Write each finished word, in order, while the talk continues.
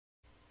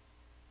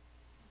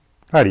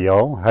Howdy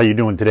y'all, how you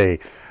doing today?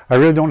 I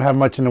really don't have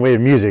much in the way of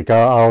music.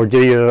 I'll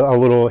give you a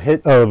little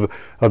hit of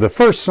the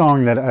first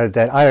song that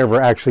I ever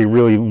actually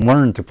really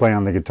learned to play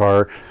on the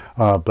guitar,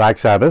 Black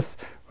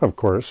Sabbath, of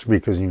course,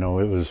 because you know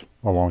it was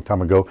a long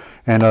time ago.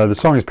 And the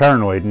song is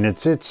Paranoid, and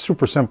it's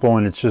super simple,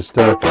 and it's just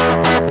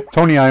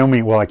Tony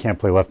Iommi. Well, I can't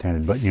play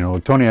left-handed, but you know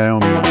Tony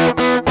Iommi.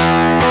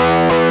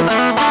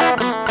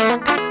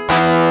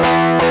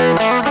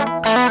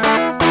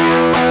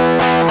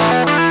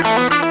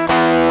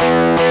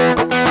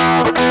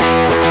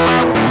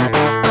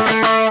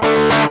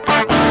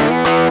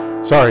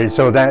 Sorry,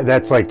 so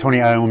that's like Tony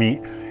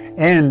Iommi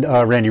and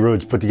Randy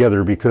Rhoads put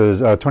together, because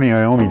Tony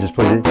Iommi just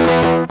plays it.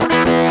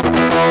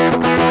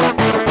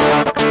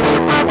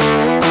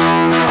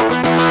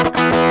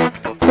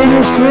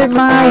 Finished with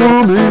my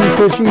woman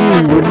because she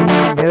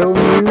wouldn't help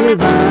me with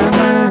my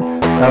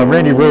mind.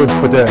 Randy Rhoads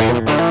put that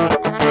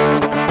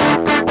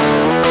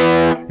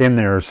in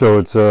there, so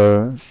it's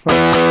well,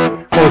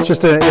 it's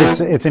just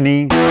it's an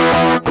E,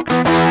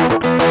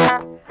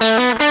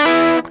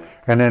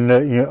 and then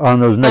you know, on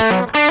those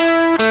next.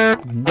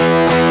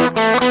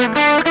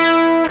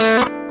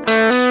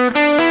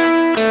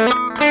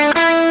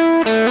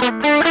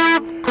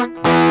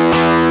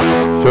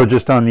 So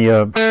just on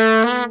the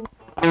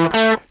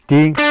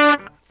D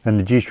and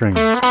the G string,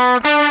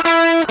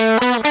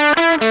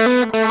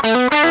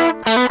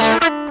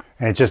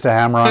 and it's just a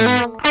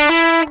hammer-on,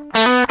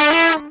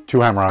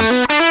 two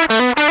hammer-ons.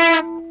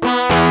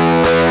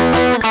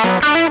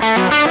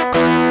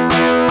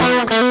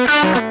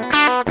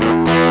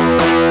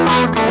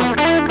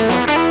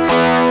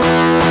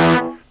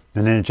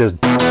 And then it just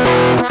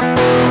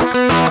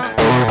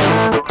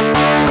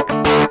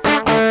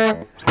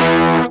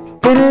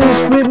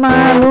finished with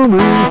my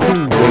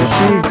woman because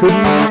she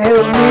couldn't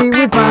help me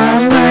with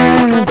my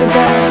mind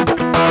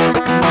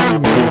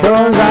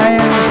because I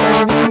am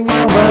standing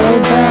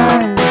above time.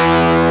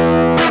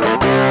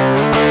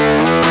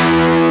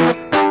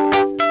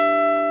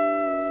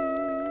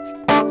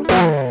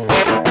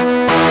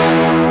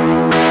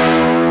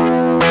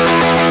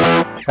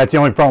 That's the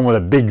only problem with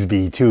a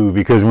Bigsby too,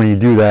 because when you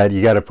do that,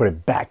 you got to put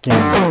it back in.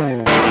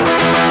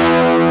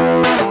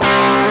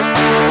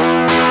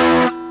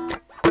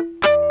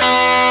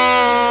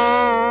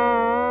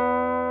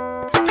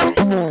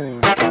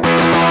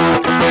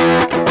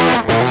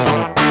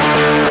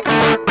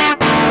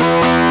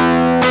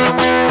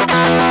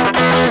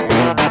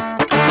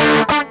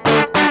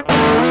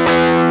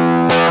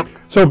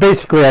 So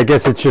basically, I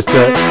guess it's just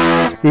a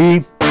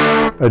E,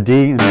 a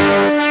D, and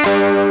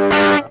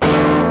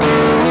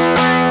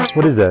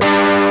what is that?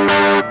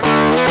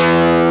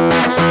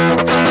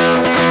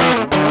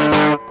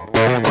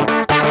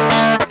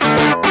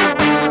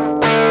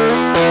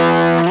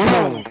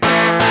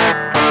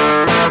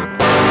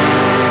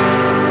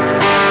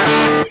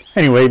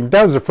 Anyway,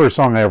 that was the first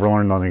song I ever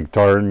learned on the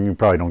guitar, and you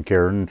probably don't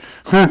care. And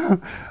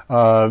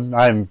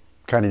I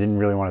kind of didn't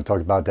really want to talk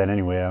about that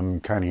anyway.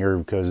 I'm kind of here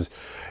because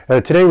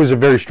today was a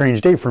very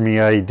strange day for me.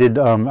 I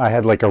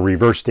had like a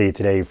reverse day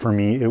today for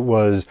me.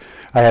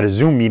 I had a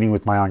Zoom meeting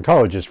with my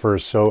oncologist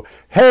first. So,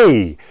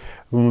 hey,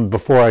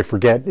 before I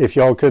forget, if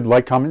y'all could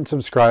like, comment, and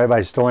subscribe.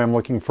 I still am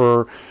looking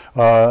for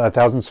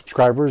 1,000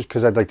 subscribers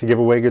because I'd like to give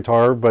away a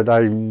guitar, but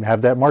I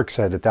have that mark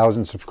set,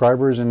 1,000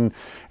 subscribers, and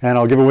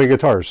I'll give away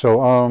guitars. So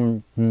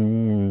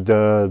we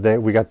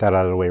got that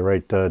out of the way,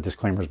 right? The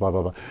disclaimers, blah,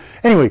 blah, blah.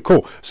 Anyway,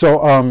 cool.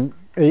 So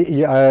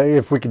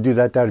if we could do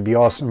that, that'd be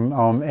awesome.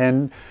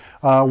 When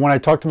I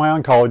talked to my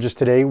oncologist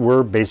today,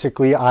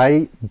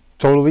 I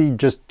totally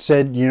just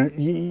said, you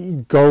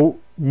know, go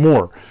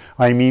more.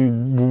 I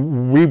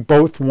mean, we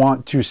both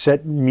want to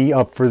set me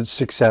up for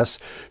success.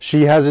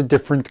 She has a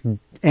different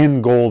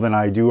end goal than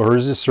I do.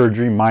 Hers is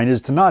surgery. Mine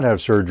is to not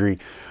have surgery.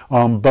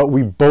 But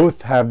we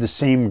both have the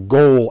same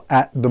goal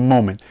at the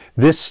moment.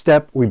 This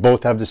step, we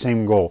both have the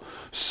same goal.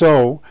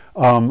 So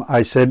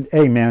I said,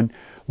 hey, man,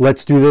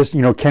 let's do this.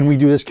 You know, can we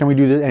do this? Can we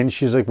do this? And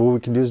she's like, well, we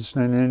can do this.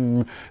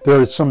 And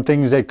there are some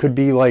things that could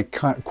be like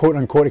quote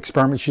unquote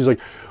experiments. She's like,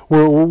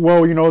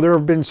 well, you know, there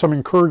have been some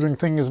encouraging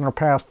things in our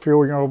past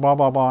few, you know, blah,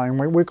 blah, blah.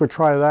 And we could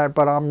try that,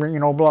 but you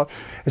know, blah.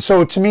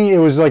 So to me, it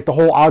was like the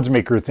whole odds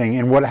maker thing.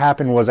 And what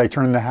happened was I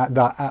turned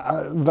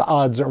the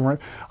odds around.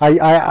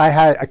 I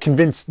had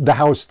convinced the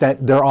house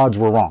that their odds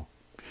were wrong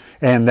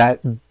and that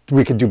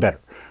we could do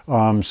better.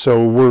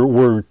 So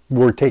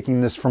we're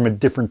taking this from a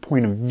different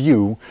point of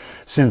view,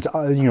 since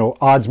you know,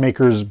 odds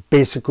makers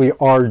basically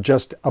are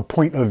just a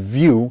point of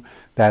view.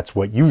 That's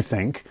what you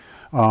think,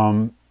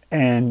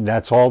 and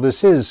that's all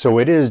this is. So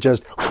it is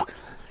just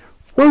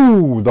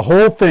whoo, the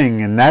whole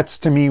thing, and that's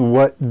to me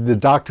what the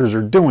doctors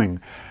are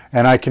doing.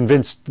 And I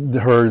convinced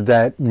her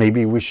that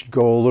maybe we should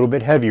go a little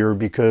bit heavier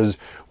because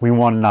we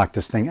want to knock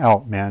this thing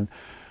out, man.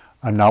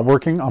 I'm not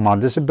working. I'm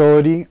on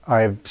disability.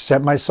 I've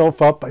set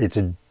myself up. It's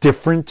a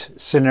different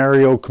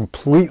scenario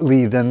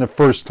completely than the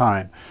first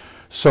time.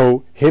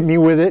 So hit me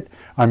with it.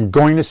 I'm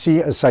going to see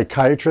a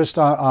psychiatrist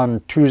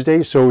on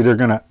Tuesday, so they're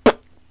going to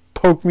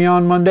poke me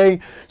on Monday,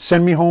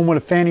 send me home with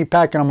a fanny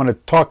pack, and I'm going to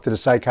talk to the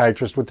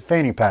psychiatrist with the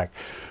fanny pack.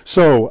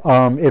 So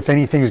if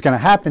anything is going to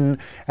happen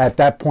at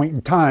that point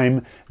in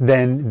time,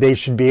 then they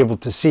should be able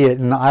to see it.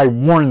 And I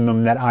warned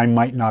them that I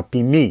might not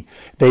be me.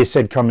 They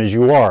said, come as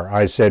you are.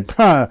 I said,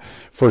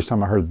 first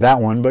time I heard that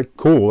one, but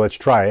cool, let's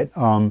try it.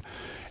 So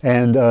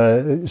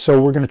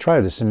we're going to try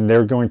this, and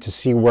they're going to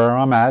see where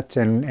I'm at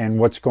and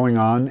what's going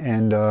on.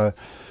 And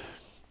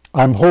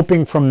I'm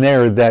hoping from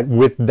there that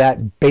with that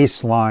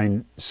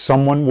baseline,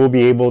 someone will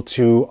be able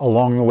to,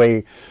 along the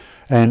way,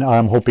 and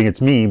I'm hoping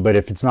it's me, but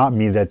if it's not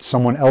me, that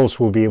someone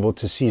else will be able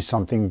to see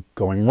something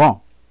going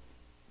wrong.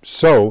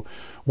 So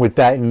with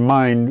that in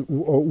mind,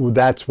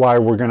 that's why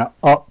we're going to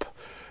up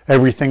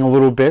everything a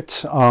little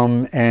bit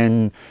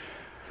and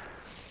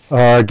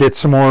get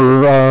some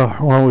more,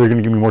 well, they're going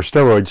to give me more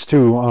steroids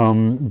too,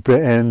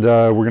 and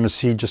we're going to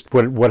see just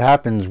what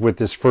happens with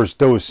this first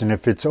dose, and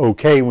if it's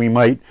okay, we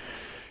might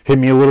hit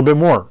me a little bit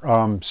more.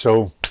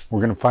 So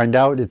we're going to find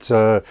out. It's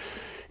an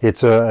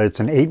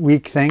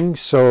 8-week thing,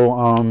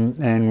 so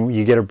and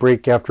you get a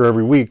break after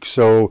every week.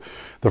 So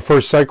the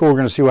first cycle, we're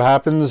going to see what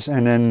happens,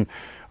 and then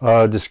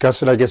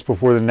discuss it, I guess,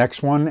 before the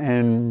next one,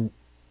 and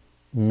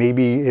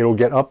maybe it'll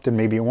get upped and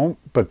maybe it won't,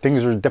 but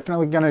things are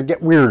definitely going to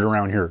get weird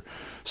around here.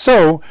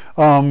 So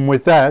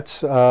with that,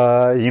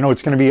 you know,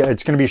 it's going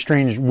to be a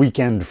strange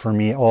weekend for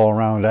me all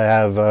around. I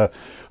have a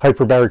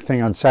hyperbaric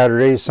thing on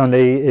Saturday.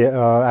 Sunday,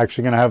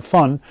 actually going to have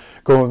fun,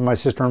 going with my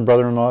sister and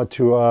brother-in-law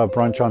to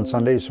brunch on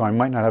Sunday, so I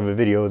might not have a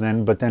video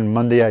then, but then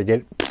Monday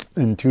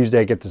and Tuesday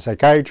I get the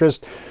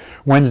psychiatrist.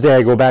 Wednesday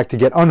I go back to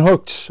get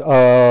unhooked.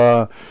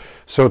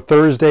 So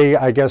Thursday,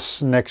 I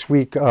guess next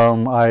week,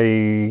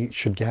 I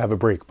should have a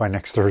break by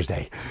next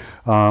Thursday.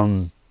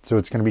 So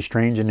it's going to be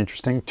strange and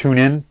interesting. Tune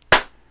in.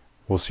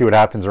 We'll see what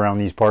happens around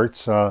these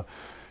parts.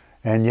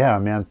 And yeah,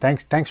 man,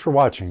 thanks for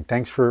watching.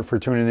 Thanks for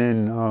tuning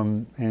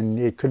in. And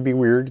it could be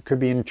weird, it could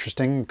be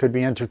interesting, it could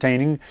be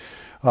entertaining.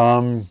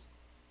 And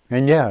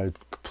yeah,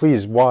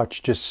 please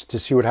watch just to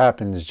see what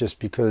happens, just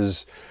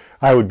because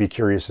I would be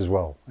curious as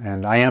well.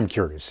 And I am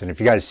curious. And if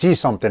you guys see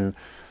something,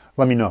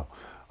 let me know.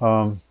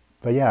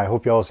 But yeah, I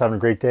hope you all is having a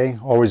great day.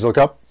 Always look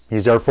up.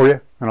 He's there for you.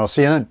 And I'll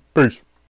see you then. Peace.